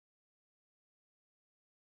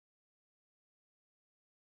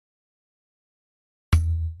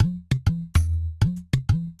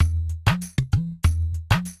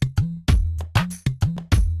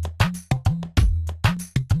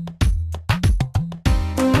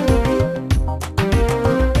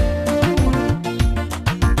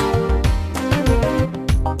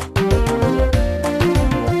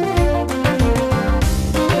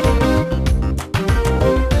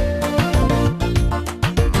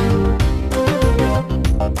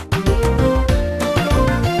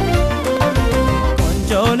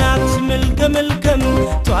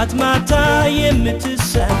طوات ماتا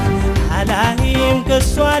يمتسم አላሂም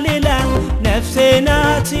ከሷ ሌላ ነፍሴ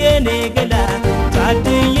ናት የኔ ገላ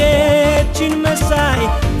ታድየችን መሳይ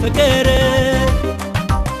ፍቅር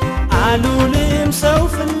አሉልም ሰው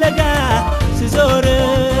ፍለጋ ሲዞር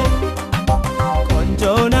ቆንጆ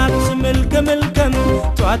ናት መልከም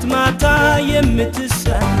ጧት ማታ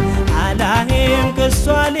የምትሰም አላሂም ከሷ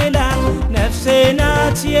ሌላ ነፍሴ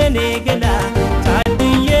ናት የኔ ገላ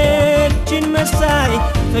ታድየችን መሳይ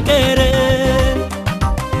ፍቅር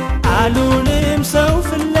አሉልም ሰው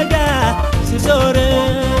ፍለጋ ሲዞር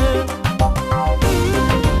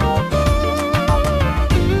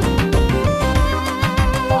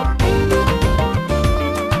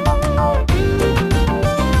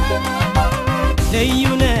ልዩ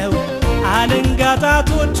ነው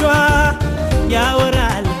አለንጋጣቶቿ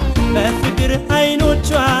ያወራል በፍቅር አይኖቿ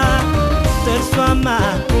ጥርሷማ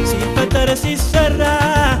ሲፈጠር ሲሰራ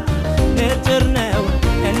ንጥር ነው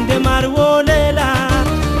እንደ ማር ወለላ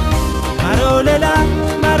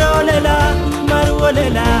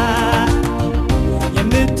ማሮሌላ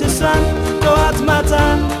የምትሳም ጠዋት ማታ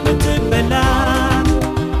ምትበላ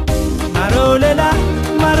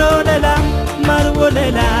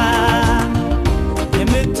ማሮሌላ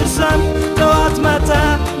የምትሳም ጠዋት ማታ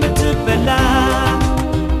ምትበላ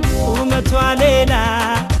ቁመቷ ሌላ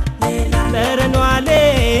ጠረኗ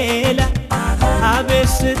ሌላ አቤት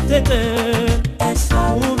ስትጥል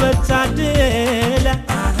ውበት ታድላ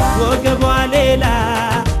ወገቧ ሌላ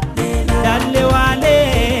ዳሌዋ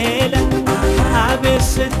ሌላ አቤት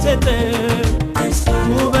ስትጥል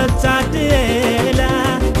ውበት ታድላ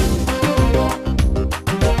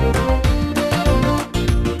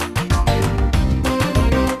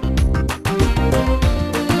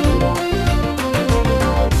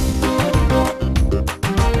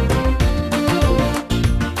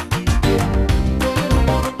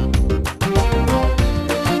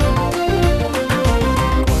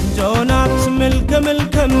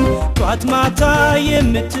መልከም ጧት ማታ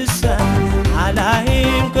የምትሰም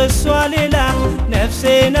አላሂም ከሷ ሌላ ነፍሴ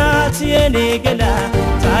ናት የኔ ገላ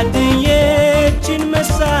ታድየችን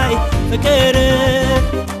መሳይ ፍቅር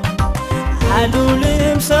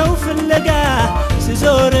አሉልም ሰው ፍለጋ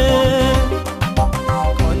ሲዞር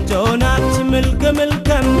ቆንጆ ናት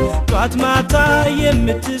መልከም ጧት ማታ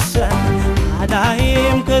የምትሰም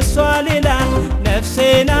አላሂም ከሷ ሌላ ነፍሴ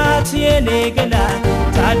ናት የኔ ገላ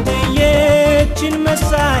ታድየችን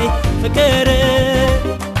መሳይ ፍቅር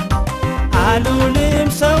አሉልም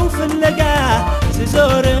ሰው ፍለጋ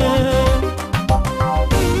ሲዞር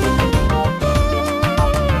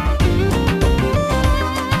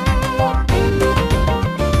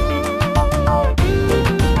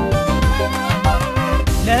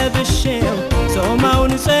ለብሼው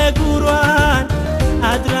ዞማውን ፀጉሯን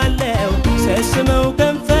አድራለው ሰስመው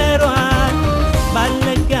ከንፈሯን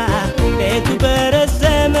ባለጋ ቤቱ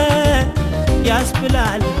በረዘመ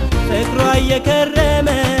ያስብላል ፍቅሯ የከረመ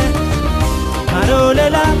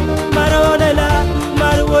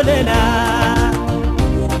ማሮሌላ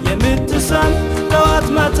የምትሳም ጠዋት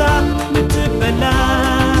ማታ ምትበላ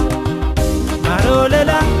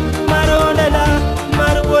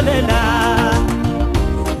ማሮሌላ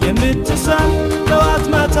የምትሳም ጠዋት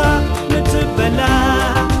ማታ ምትበላ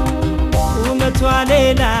ቁመቷ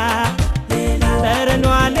ሌላ ጠረኗ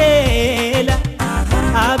ሌላ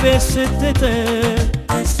አቤት ስትጥል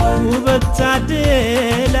ውበት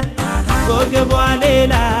ታድላ ወገቧ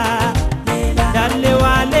ሌላ ዳሌዋ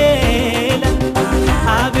ሌላ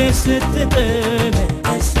አቤት ስትጥል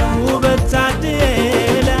ውበት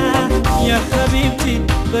ታድላ ያ ሐቢብቲ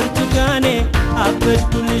ብርቱካኔ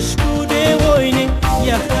አበድኩልሽ ጉዴ ወይኔ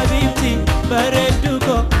ያ ሐቢብቲ በረዱኮ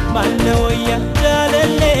ማለወያ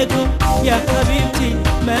ጃለሌኮ ያ ሐቢብቲ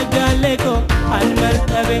መጋሌኮ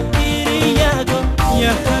አንመርጠቤ ኢሪያኮ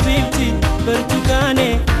ያ ሐቢብቲ ብርቱካኔ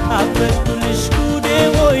አበድኩልሽ ጉዴ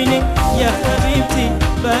ወይኔ ያ ሐቢብቲ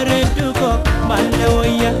በረዱኮ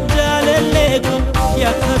ማለወያ ጃለሌኮ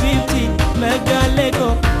ያ ሐቢብቲ መጋሌኮ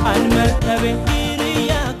አንመርጠቤ